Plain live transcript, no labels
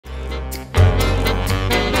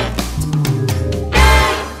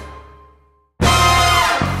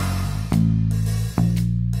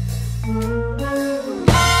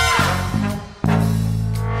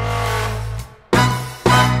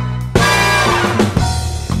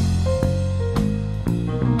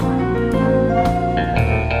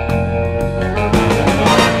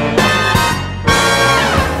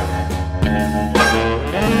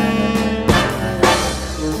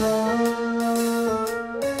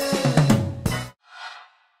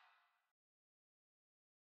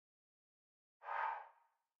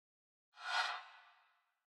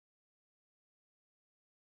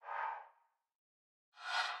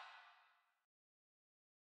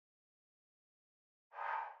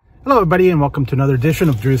Hello everybody and welcome to another edition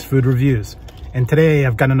of Drew's Food Reviews. And today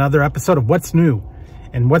I've got another episode of What's New.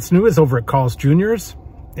 And What's New is over at Carl's Jr.'s,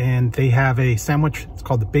 and they have a sandwich. It's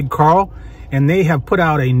called the Big Carl, and they have put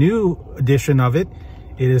out a new edition of it.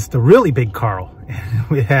 It is the really Big Carl.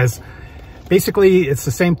 It has, basically it's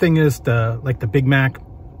the same thing as the Big Mac.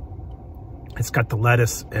 It's got the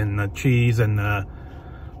lettuce and the cheese and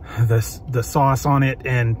the sauce on it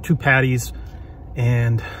and 2 patties.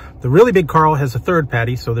 And the really Big Carl has a 3rd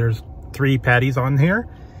patty, so there's 3 patties on here.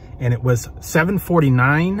 And it was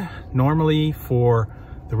 $7.49 normally for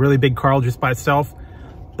the really Big Carl just by itself.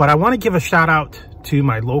 But I want to give a shout out to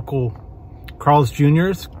my local Carl's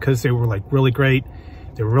Jr.'s because they were like really great.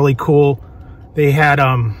 They were really cool. They had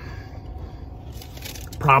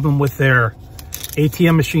problem with their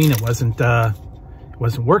ATM machine. It wasn't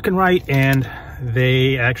working right, and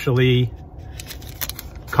they actually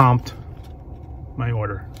comped my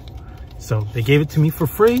order. So they gave it to me for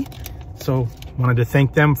free. So wanted to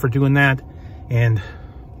thank them for doing that. And,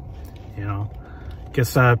 you know,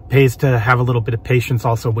 guess pays to have a little bit of patience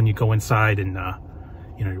also when you go inside and,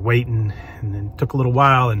 you know, you're waiting, and then it took a little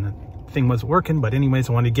while and the thing wasn't working. But anyways,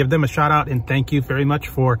 I wanted to give them a shout out and thank you very much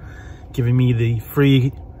for giving me the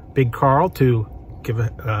free Big Carl to give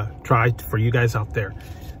a try for you guys out there.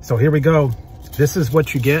 So here we go. This is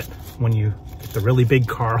what you get when you get the really Big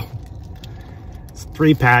Carl. It's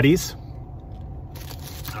 3 patties.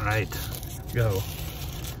 All right, go.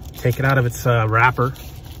 Take it out of its wrapper.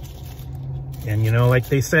 And you know, like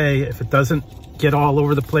they say, if it doesn't get all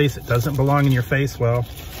over the place, it doesn't belong in your face. Well,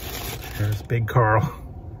 there's Big Carl.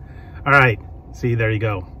 All right, see, there you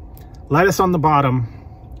go. Lettuce on the bottom,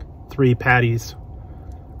 3 patties,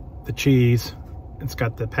 the cheese. It's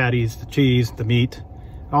got the patties, the cheese, the meat.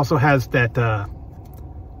 It also has that,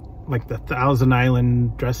 like the Thousand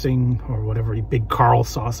Island dressing or whatever, Big Carl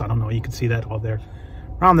sauce. I don't know, you can see that all there.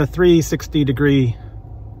 Around the 360-degree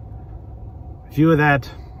view of that.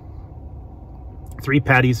 3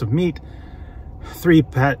 patties of meat, 3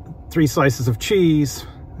 slices of cheese,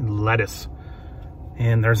 and lettuce.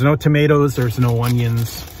 And there's no tomatoes, there's no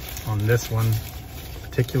onions on this one in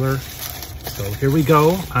particular. So here we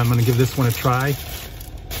go. I'm gonna give this one a try.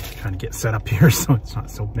 Trying to get set up here so it's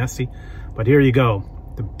not so messy. But here you go.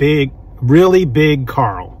 The really Big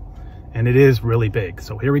Carl. And it is really big.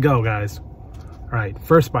 So here we go, guys. All right,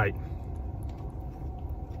 first bite.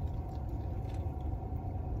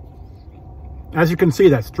 As you can see,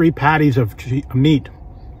 that's 3 patties of meat.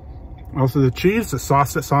 Also the cheese, the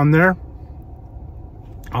sauce that's on there.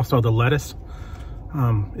 Also the lettuce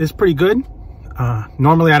is pretty good.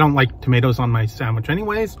 Normally I don't like tomatoes on my sandwich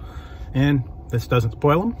anyways, and this doesn't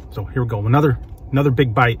spoil them. So here we go, another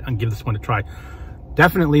big bite and give this one a try.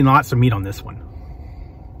 Definitely lots of meat on this one.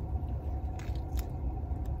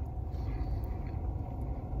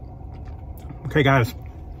 Okay guys,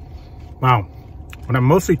 wow. What I'm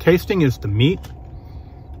mostly tasting is the meat,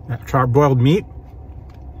 that charbroiled meat.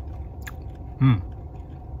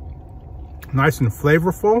 Nice and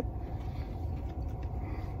flavorful.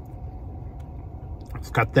 It's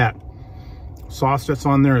got that sauce that's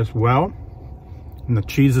on there as well. And the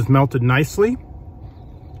cheese is melted nicely.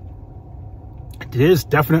 It is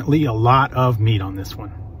definitely a lot of meat on this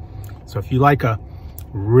one. So if you like a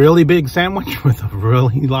really big sandwich with a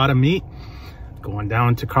really lot of meat, go on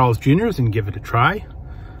down to Carl's Jr.'s and give it a try.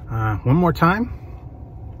 One more time.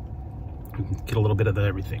 Get a little bit of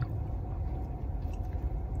everything.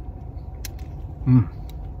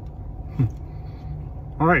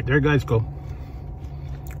 All right, there you guys go.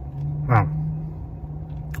 Wow.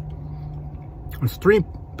 It's 3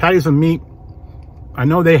 patties of meat. I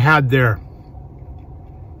know they had their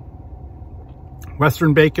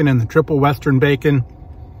Western bacon and the triple Western bacon.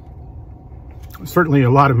 Certainly a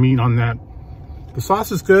lot of meat on that. The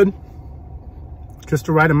sauce is good, just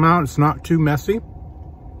the right amount. It's not too messy.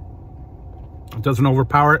 It doesn't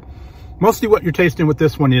overpower it. Mostly what you're tasting with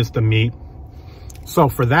this one is the meat. So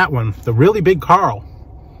for that one, the really Big Carl,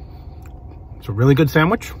 it's a really good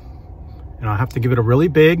sandwich. And I'll have to give it a really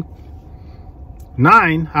big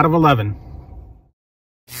 9 out of 11.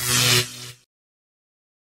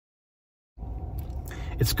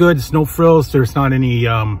 It's good, it's no frills. There's not any, you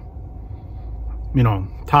know,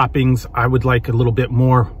 toppings. I would like a little bit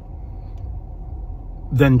more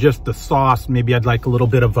than just the sauce. Maybe I'd like a little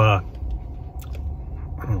bit of I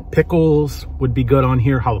don't know, pickles would be good on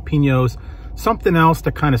here, jalapenos, something else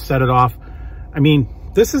to kind of set it off. I mean,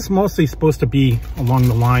 this is mostly supposed to be along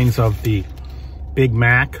the lines of the Big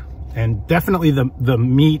Mac, and definitely the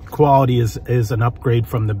meat quality is an upgrade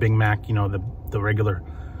from the Big Mac. You know, the regular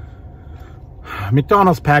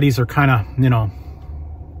McDonald's patties are kind of, you know,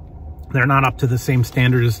 They're not up to the same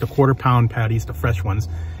standard as the quarter-pound patties, the fresh ones.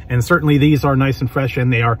 And certainly these are nice and fresh,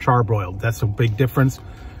 and they are charbroiled. That's a big difference.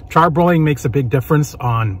 Charbroiling makes a big difference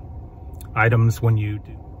on items when you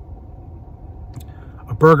do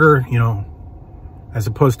a burger, you know, as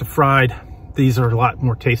opposed to fried. These are a lot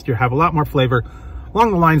more tastier, have a lot more flavor,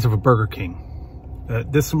 along the lines of a Burger King.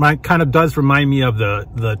 This kind of does remind me of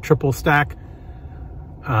the triple stack.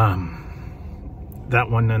 That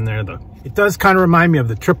one in there, it does kind of remind me of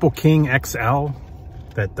the Triple King XL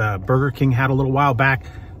that Burger King had a little while back.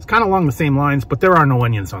 It's kind of along the same lines, but there are no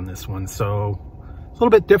onions on this one, so it's a little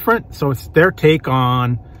bit different. So it's their take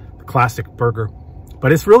on the classic burger,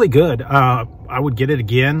 but it's really good. I would get it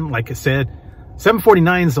again. Like I said,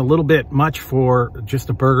 $7.49 is a little bit much for just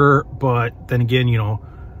a burger, but then again, you know,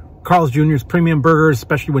 Carl's Jr.'s premium burgers,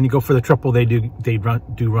 especially when you go for the triple, they do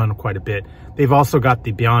run quite a bit. They've also got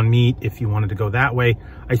the Beyond Meat if you wanted to go that way.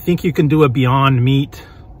 I think you can do a Beyond Meat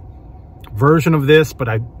version of this, but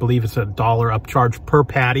I believe it's $1 upcharge per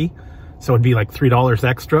patty, so it'd be like $3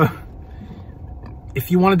 extra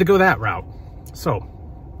if you wanted to go that route. So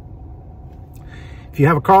if you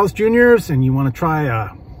have a Carl's Jr.'s and you want to try a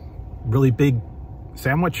really big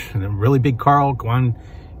sandwich and a really big Carl, go on,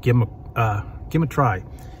 give them a try.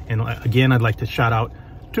 And again, I'd like to shout out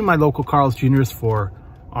to my local Carl's Jr.'s for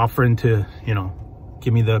offering to, you know,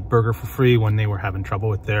 give me the burger for free when they were having trouble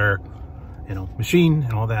with their, you know, machine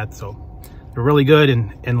and all that. So they're really good.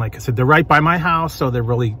 And like I said, they're right by my house. So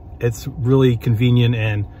it's really convenient,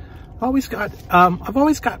 and I've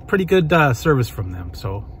always got pretty good service from them.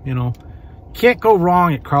 So, you know, can't go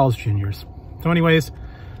wrong at Carl's Jr.'s. So anyways,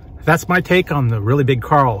 that's my take on the really big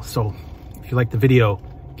Carl. So if you like the video,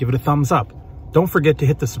 give it a thumbs up. Don't forget to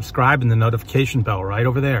hit the subscribe and the notification bell right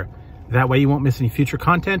over there. That way you won't miss any future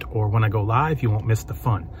content, or when I go live, you won't miss the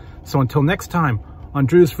fun. So until next time on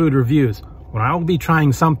Drew's Food Reviews, when I will be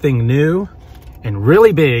trying something new and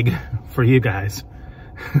really big for you guys,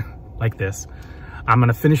 like this, I'm going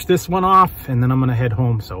to finish this one off and then I'm going to head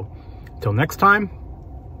home. So until next time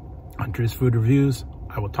on Drew's Food Reviews,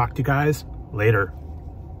 I will talk to you guys later.